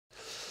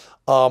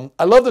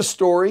I love the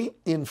story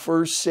in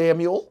 1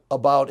 Samuel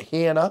about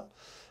Hannah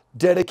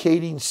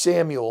dedicating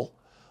Samuel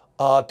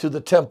to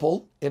the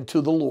temple and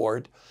to the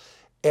Lord.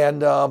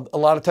 And a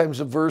lot of times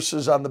the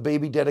verses on the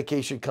baby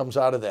dedication comes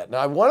out of that. Now,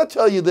 I want to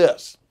tell you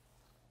this.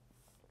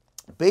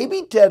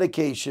 Baby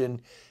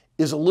dedication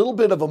is a little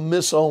bit of a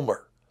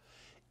misnomer.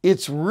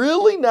 It's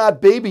really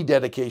not baby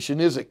dedication,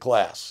 is it,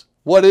 class?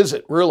 What is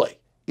it, really?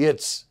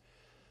 It's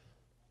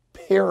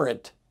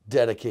parent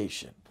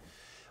dedication.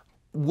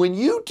 When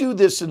you do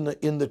this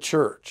in the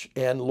church,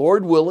 and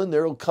Lord willing,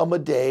 there will come a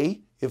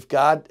day, if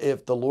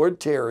the Lord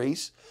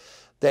tarries,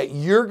 that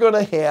you're going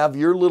to have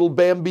your little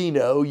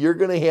bambino, you're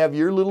going to have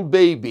your little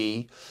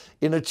baby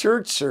in a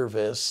church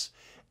service,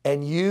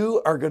 and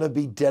you are going to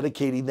be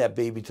dedicating that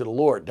baby to the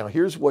Lord. Now,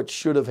 here's what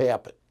should have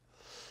happened.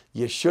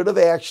 You should have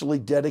actually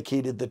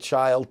dedicated the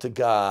child to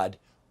God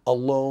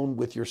alone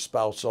with your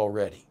spouse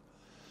already.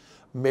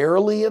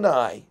 Marilee and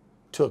I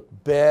took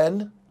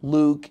Ben,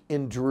 Luke,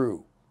 and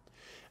Drew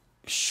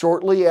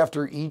shortly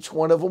after each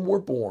one of them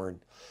were born,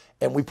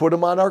 and we put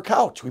them on our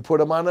couch. We put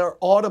them on our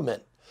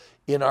ottoman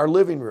in our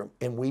living room,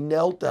 and we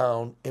knelt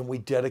down and we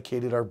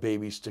dedicated our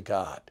babies to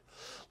God.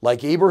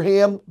 Like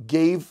Abraham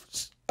gave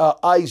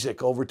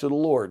Isaac over to the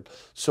Lord,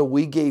 so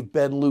we gave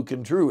Ben, Luke,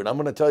 and Drew. And I'm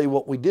going to tell you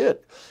what we did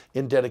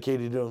in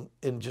dedicating them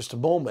in just a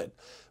moment,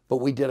 but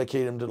we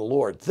dedicated them to the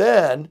Lord.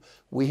 Then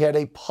we had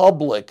a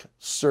public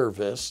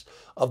service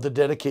of the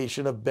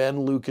dedication of Ben,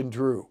 Luke, and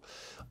Drew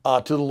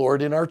to the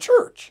Lord in our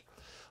church.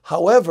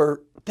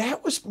 However,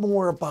 that was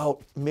more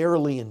about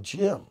Marilee and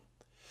Jim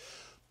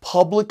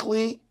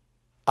publicly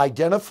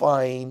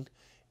identifying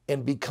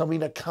and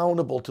becoming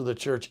accountable to the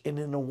church. And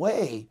in a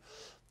way,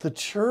 the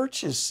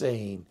church is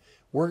saying,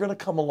 we're going to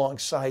come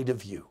alongside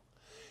of you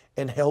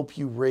and help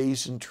you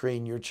raise and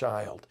train your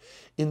child.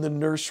 In the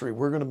nursery,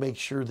 we're going to make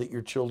sure that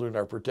your children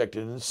are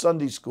protected. In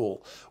Sunday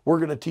school, we're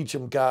going to teach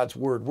them God's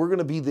word. We're going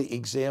to be the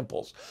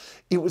examples.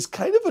 It was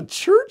kind of a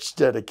church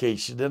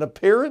dedication and a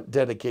parent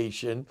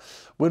dedication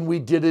when we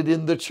did it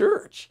in the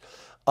church.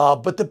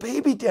 But the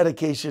baby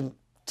dedication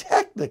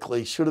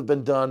technically should have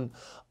been done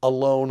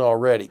alone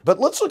already. But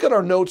let's look at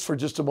our notes for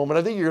just a moment.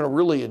 I think you're going to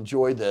really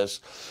enjoy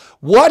this.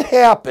 What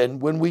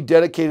happened when we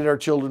dedicated our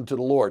children to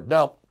the Lord?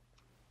 Now,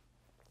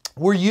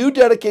 were you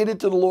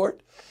dedicated to the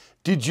Lord?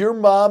 Did your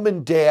mom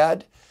and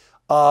dad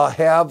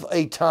have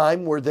a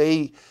time where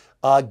they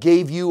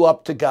gave you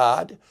up to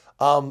God?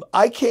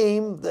 I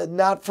came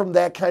not from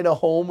that kind of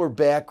home or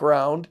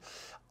background.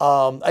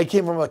 I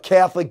came from a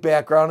Catholic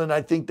background, and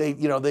I think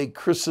they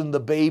christened the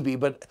baby,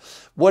 but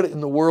what in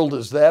the world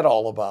is that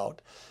all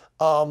about?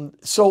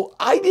 So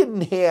I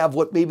didn't have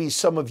what maybe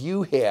some of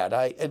you had.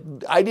 I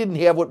didn't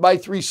have what my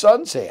three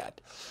sons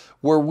had,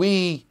 where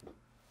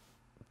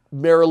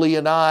Marilee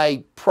and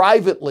I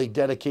privately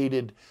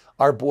dedicated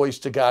our boys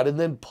to God, and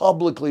then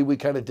publicly we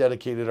kind of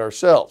dedicated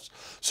ourselves.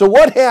 So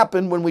what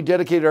happened when we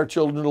dedicated our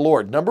children to the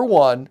Lord? Number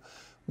one,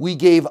 we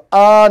gave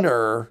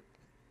honor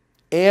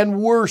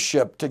and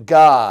worship to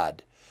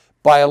God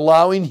by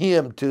allowing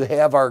Him to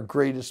have our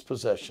greatest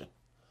possession.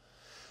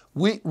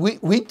 We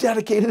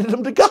dedicated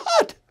them to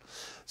God.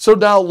 So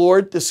now,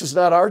 Lord, this is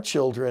not our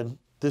children,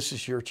 this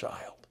is your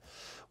child,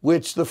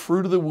 which the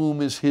fruit of the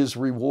womb is His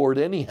reward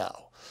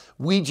anyhow.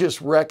 We just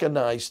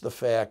recognize the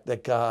fact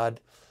that God,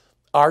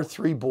 our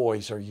three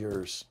boys are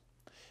yours.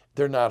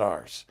 They're not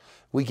ours.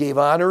 We gave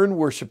honor and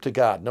worship to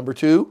God. Number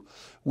two,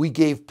 we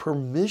gave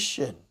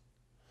permission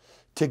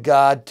to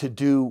God to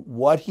do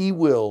what He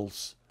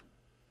wills,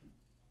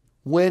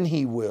 when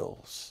He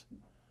wills,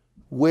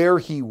 where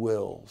He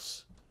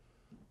wills,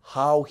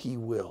 how He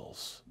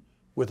wills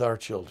with our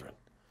children.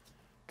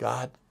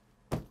 God,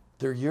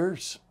 they're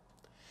yours.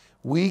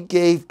 We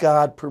gave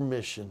God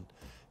permission.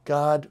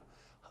 God,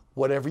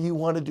 whatever you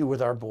want to do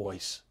with our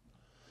boys,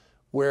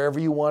 wherever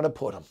you want to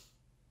put them,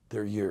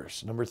 they're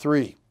yours. Number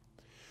three,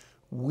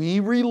 we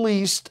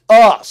released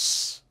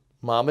us,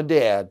 mom and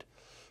dad,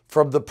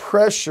 from the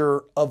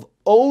pressure of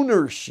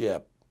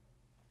ownership,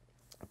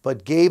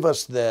 but gave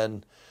us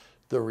then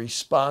the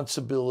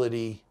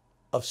responsibility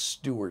of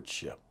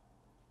stewardship.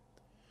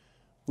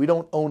 We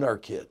don't own our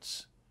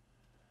kids,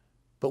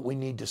 but we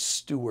need to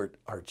steward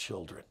our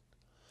children.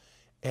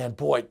 And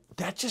boy,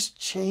 that just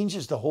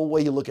changes the whole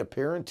way you look at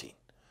parenting.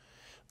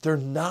 They're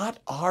not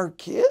our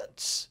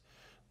kids.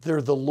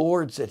 They're the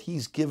Lord's that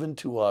He's given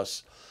to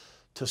us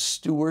to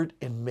steward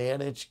and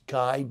manage,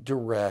 guide,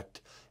 direct,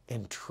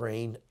 and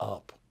train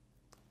up.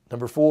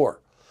 Number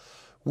four,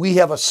 we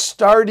have a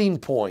starting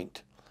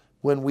point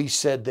when we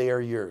said they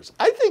are yours.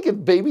 I think a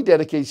baby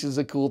dedication is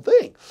a cool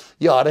thing.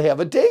 You ought to have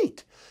a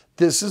date.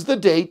 This is the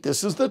date.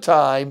 This is the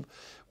time.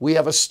 We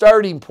have a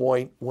starting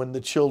point when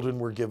the children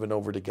were given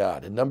over to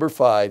God. And number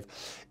five,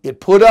 it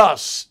put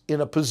us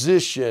in a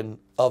position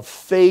of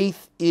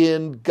faith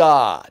in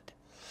God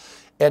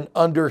and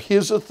under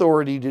His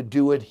authority to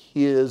do it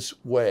His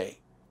way.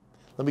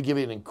 Let me give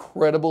you an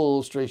incredible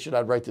illustration.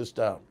 I'd write this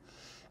down.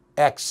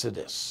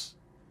 Exodus.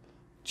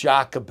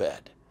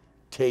 Jochebed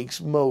takes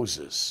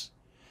Moses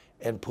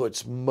and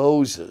puts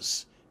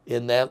Moses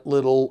in that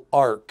little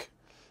ark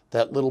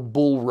that little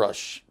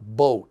bulrush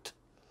boat,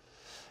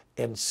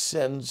 and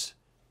sends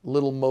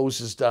little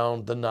Moses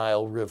down the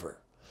Nile River.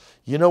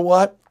 You know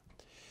what?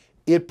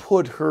 It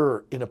put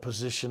her in a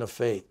position of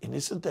faith. And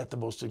isn't that the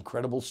most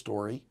incredible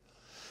story?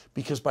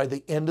 Because by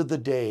the end of the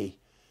day,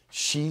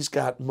 she's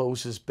got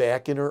Moses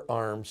back in her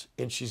arms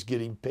and she's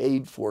getting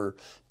paid for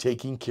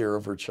taking care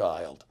of her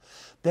child.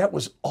 That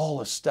was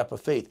all a step of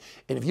faith.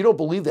 And if you don't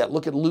believe that,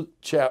 look at look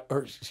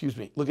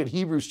at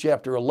Hebrews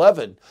chapter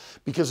 11,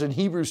 because in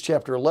Hebrews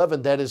chapter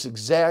 11, that is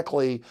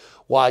exactly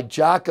why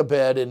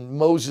Jochebed and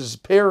Moses'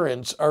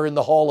 parents are in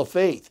the hall of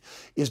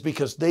faith, is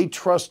because they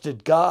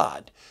trusted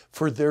God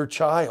for their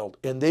child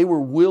and they were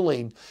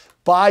willing,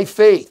 by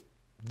faith,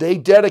 they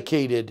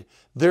dedicated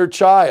their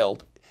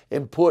child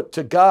and put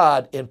to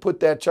God and put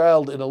that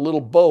child in a little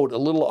boat, a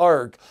little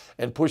ark,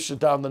 and pushed it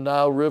down the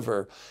Nile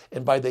River.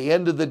 And by the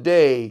end of the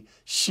day,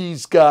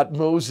 she's got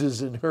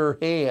Moses in her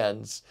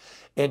hands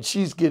and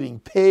she's getting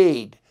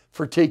paid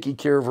for taking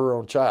care of her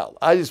own child.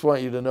 I just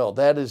want you to know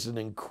that is an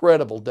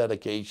incredible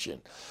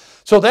dedication.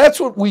 So that's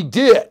what we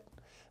did.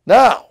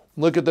 Now,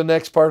 look at the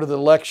next part of the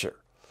lecture.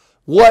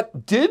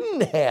 What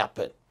didn't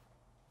happen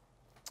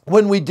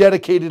when we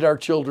dedicated our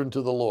children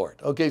to the Lord?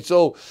 Okay,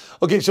 so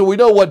we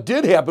know what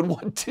did happen,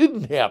 what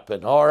didn't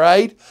happen, all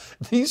right?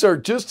 These are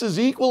just as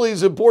equally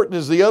as important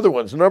as the other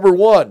ones. Number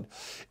one,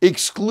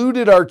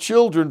 excluded our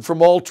children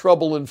from all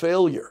trouble and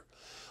failure.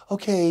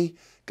 Okay,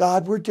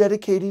 God, we're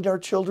dedicating our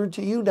children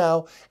to you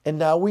now, and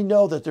now we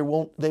know that they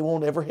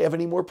won't ever have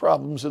any more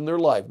problems in their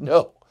life.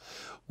 No,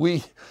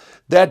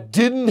 that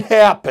didn't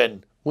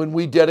happen when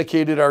we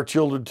dedicated our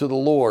children to the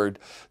Lord,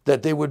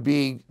 that they would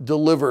be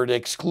delivered,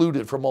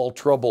 excluded from all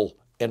trouble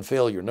and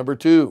failure. Number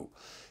two,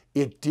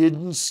 it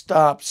didn't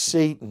stop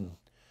Satan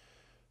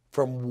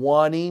from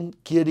wanting,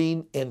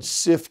 getting, and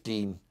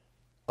sifting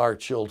our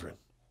children.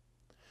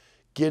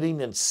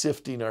 Getting and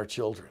sifting our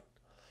children.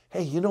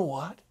 Hey, you know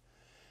what?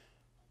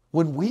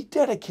 When we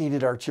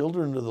dedicated our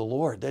children to the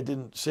Lord, that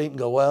didn't Satan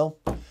go, well,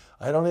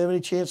 I don't have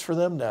any chance for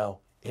them now.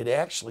 It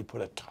actually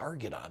put a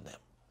target on them.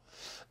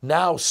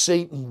 Now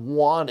Satan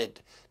wanted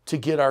to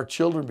get our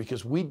children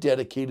because we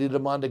dedicated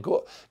them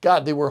unto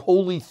God. They were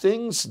holy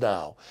things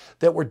now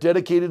that were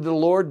dedicated to the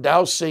Lord.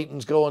 Now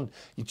Satan's going,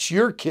 it's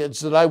your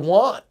kids that I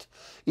want.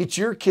 It's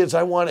your kids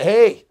I want.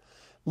 Hey,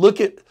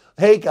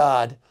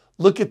 God,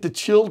 look at the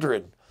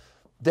children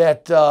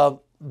that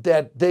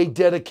they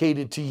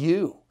dedicated to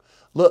you.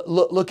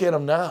 Look at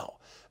them now.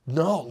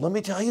 No, let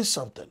me tell you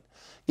something.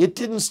 It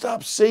didn't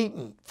stop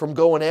Satan from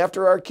going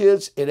after our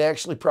kids. It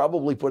actually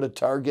probably put a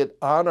target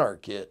on our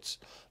kids.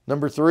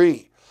 Number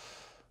three,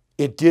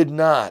 it did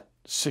not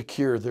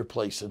secure their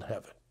place in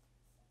heaven.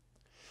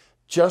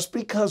 Just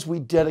because we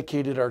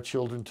dedicated our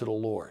children to the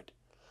Lord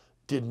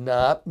did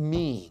not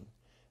mean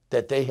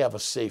that they have a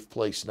safe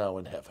place now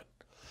in heaven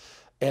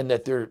and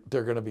that they're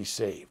going to be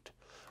saved.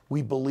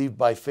 We believe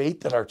by faith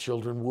that our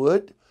children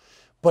would,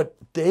 but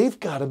they've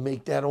got to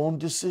make that own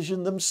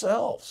decision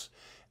themselves.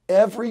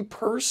 Every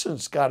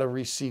person's got to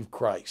receive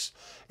Christ.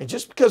 And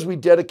just because we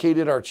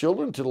dedicated our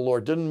children to the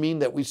Lord doesn't mean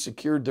that we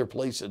secured their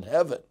place in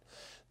heaven.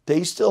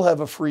 They still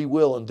have a free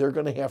will and they're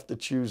going to have to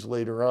choose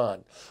later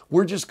on.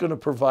 We're just going to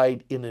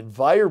provide an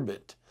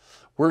environment.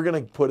 We're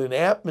going to put an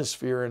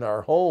atmosphere in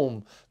our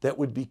home that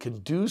would be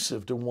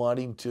conducive to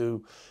wanting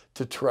to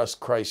trust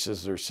Christ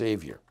as their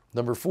Savior.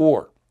 Number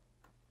four,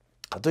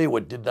 I'll tell you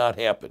what did not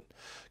happen.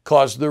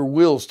 Caused their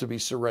wills to be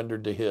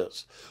surrendered to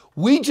His.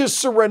 We just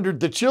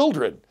surrendered the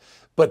children,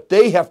 but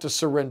they have to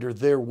surrender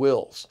their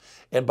wills.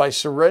 And by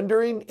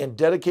surrendering and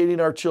dedicating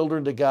our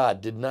children to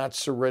God, did not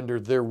surrender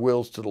their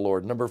wills to the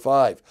Lord. Number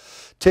five,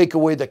 take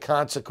away the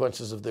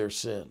consequences of their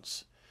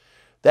sins.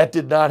 That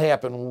did not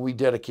happen when we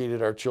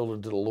dedicated our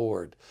children to the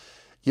Lord.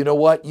 You know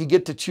what? You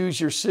get to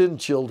choose your sin,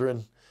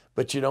 children,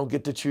 but you don't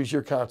get to choose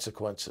your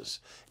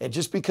consequences. And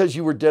just because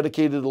you were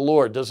dedicated to the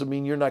Lord doesn't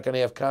mean you're not going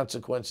to have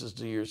consequences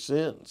to your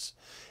sins.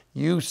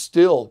 You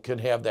still can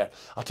have that.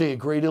 I'll tell you a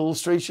great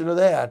illustration of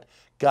that.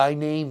 Guy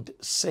named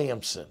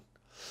Samson.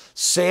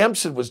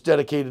 Samson was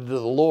dedicated to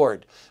the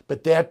Lord,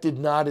 but that did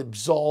not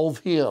absolve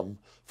him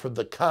from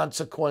the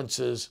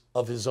consequences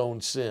of his own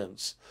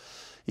sins.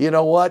 You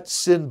know what?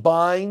 Sin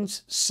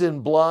binds, sin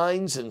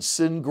blinds, and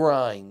sin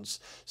grinds.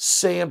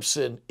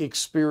 Samson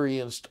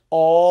experienced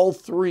all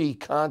three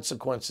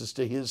consequences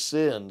to his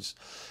sins.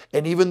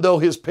 And even though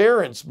his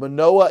parents,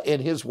 Manoah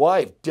and his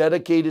wife,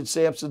 dedicated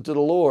Samson to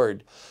the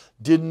Lord,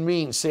 didn't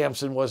mean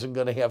Samson wasn't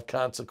going to have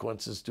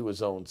consequences to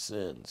his own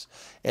sins.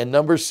 And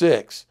number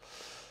six,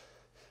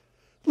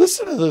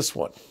 listen to this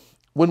one.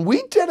 When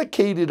we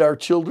dedicated our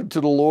children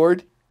to the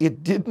Lord,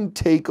 it didn't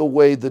take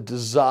away the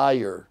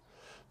desire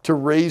to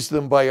raise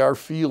them by our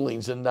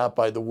feelings and not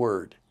by the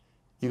word.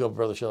 You go,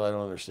 Brother Shell, I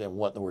don't understand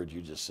what in the word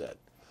you just said.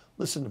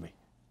 Listen to me.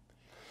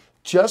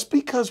 Just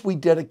because we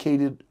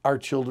dedicated our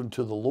children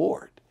to the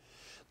Lord,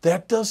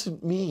 that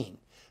doesn't mean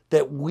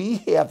that we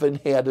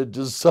haven't had a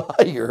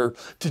desire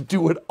to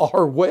do it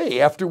our way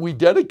after we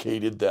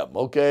dedicated them,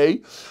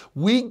 okay?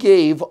 We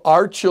gave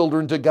our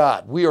children to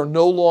God. We are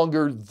no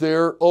longer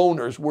their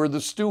owners. We're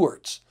the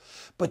stewards.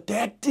 But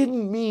that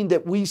didn't mean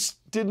that we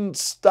didn't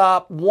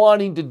stop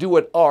wanting to do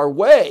it our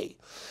way.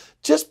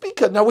 Just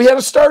because, now we had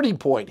a starting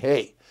point.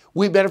 Hey,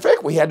 matter of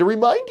fact, we had to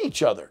remind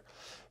each other,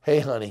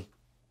 hey, honey,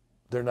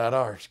 they're not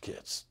ours,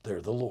 kids.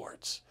 They're the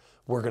Lord's.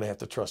 We're going to have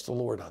to trust the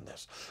Lord on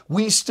this.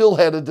 We still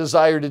had a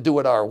desire to do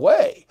it our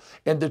way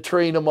and to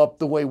train them up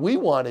the way we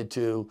wanted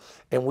to.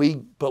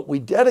 But we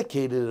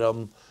dedicated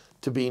them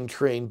to being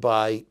train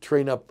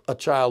up a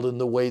child in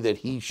the way that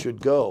he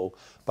should go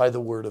by the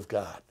Word of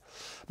God.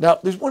 Now,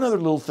 there's one other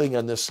little thing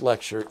on this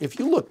lecture. If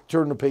you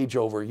turn the page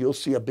over, you'll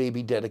see a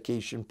baby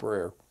dedication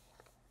prayer.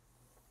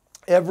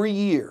 Every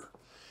year,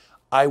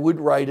 I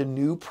would write a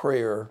new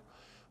prayer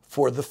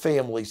for the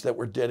families that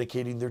were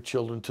dedicating their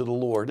children to the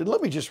Lord. And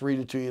let me just read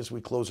it to you as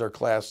we close our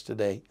class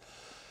today.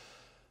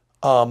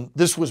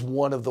 This was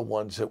one of the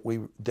ones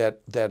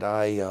that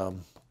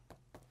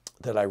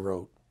I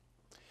wrote.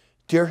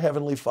 Dear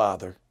Heavenly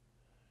Father,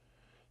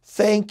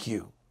 thank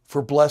you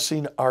for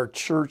blessing our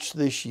church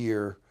this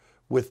year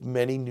with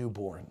many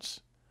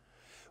newborns.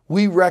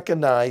 We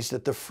recognize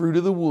that the fruit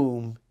of the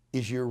womb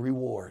is your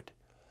reward.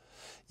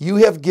 You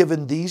have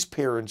given these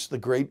parents the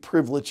great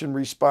privilege and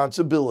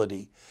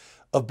responsibility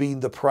of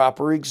being the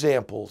proper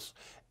examples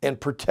and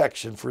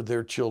protection for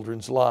their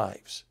children's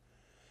lives.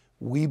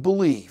 We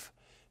believe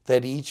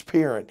that each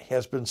parent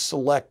has been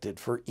selected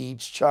for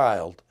each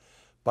child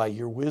by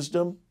your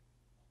wisdom,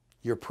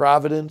 your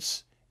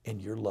providence,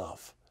 and your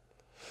love.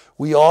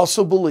 We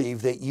also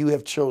believe that you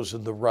have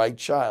chosen the right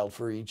child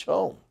for each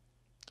home.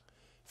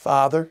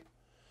 Father,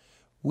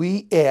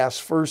 we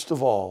ask first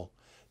of all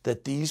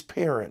that these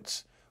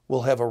parents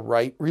will have a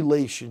right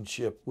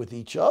relationship with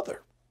each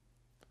other,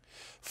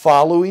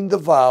 following the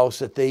vows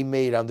that they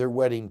made on their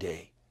wedding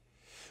day.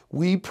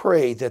 We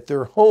pray that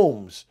their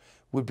homes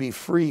would be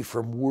free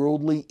from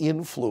worldly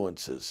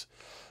influences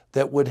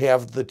that would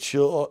have the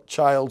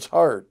child's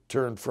heart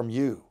turned from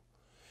you.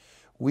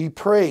 We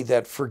pray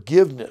that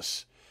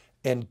forgiveness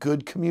and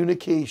good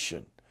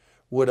communication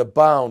would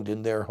abound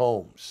in their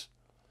homes.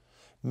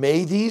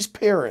 May these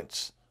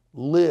parents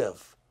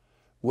live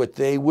what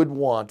they would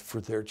want for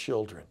their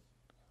children.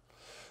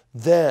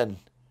 Then,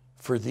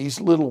 for these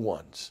little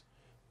ones,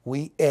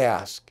 we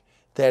ask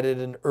that at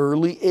an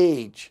early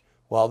age,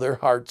 while their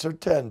hearts are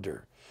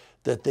tender,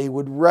 that they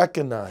would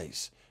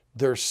recognize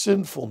their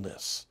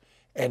sinfulness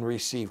and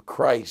receive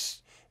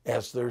Christ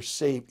as their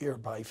Savior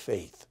by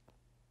faith.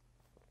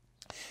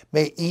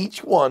 May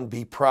each one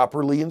be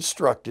properly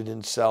instructed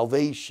in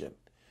salvation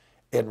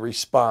and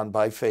respond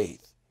by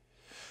faith.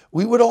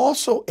 We would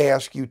also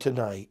ask you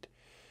tonight,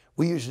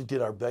 we usually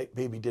did our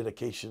baby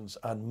dedications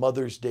on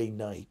Mother's Day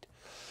night.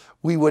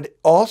 We would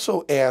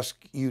also ask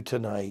you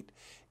tonight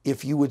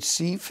if you would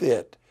see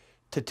fit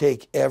to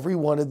take every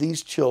one of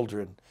these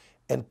children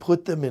and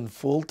put them in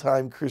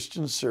full-time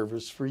Christian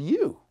service for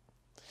you.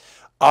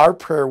 Our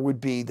prayer would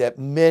be that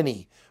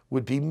many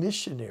would be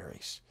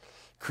missionaries,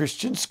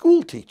 Christian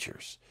school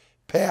teachers,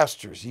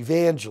 pastors,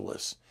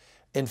 evangelists,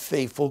 and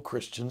faithful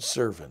Christian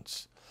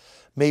servants.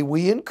 May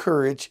we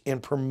encourage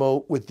and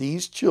promote with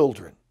these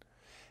children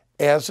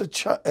as a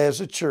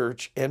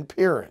church and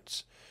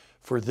parents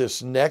for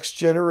this next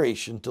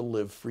generation to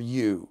live for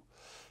you.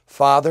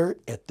 Father,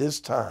 at this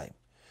time,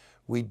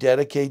 we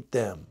dedicate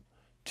them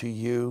to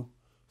you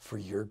for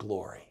your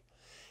glory.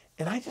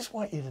 And I just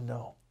want you to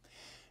know,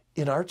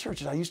 in our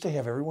churches, I used to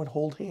have everyone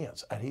hold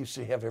hands. I used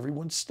to have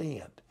everyone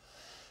stand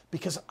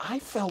because I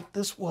felt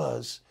this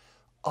was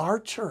our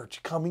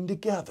church coming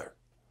together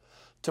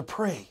to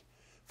pray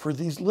for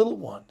these little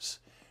ones,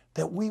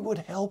 that we would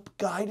help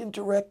guide and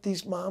direct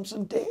these moms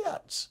and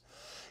dads.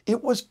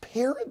 It was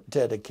parent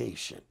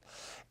dedication.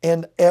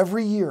 And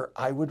every year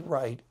I would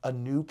write a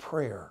new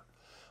prayer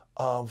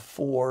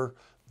for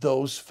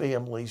those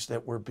families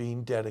that were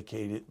being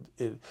dedicated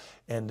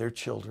and their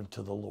children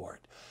to the Lord.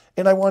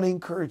 And I want to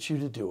encourage you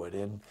to do it.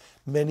 And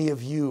many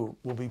of you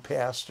will be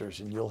pastors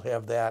and you'll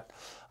have that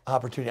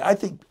opportunity.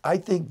 I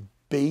think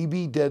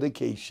baby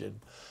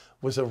dedication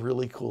was a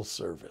really cool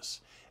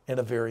service and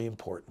a very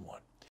important one.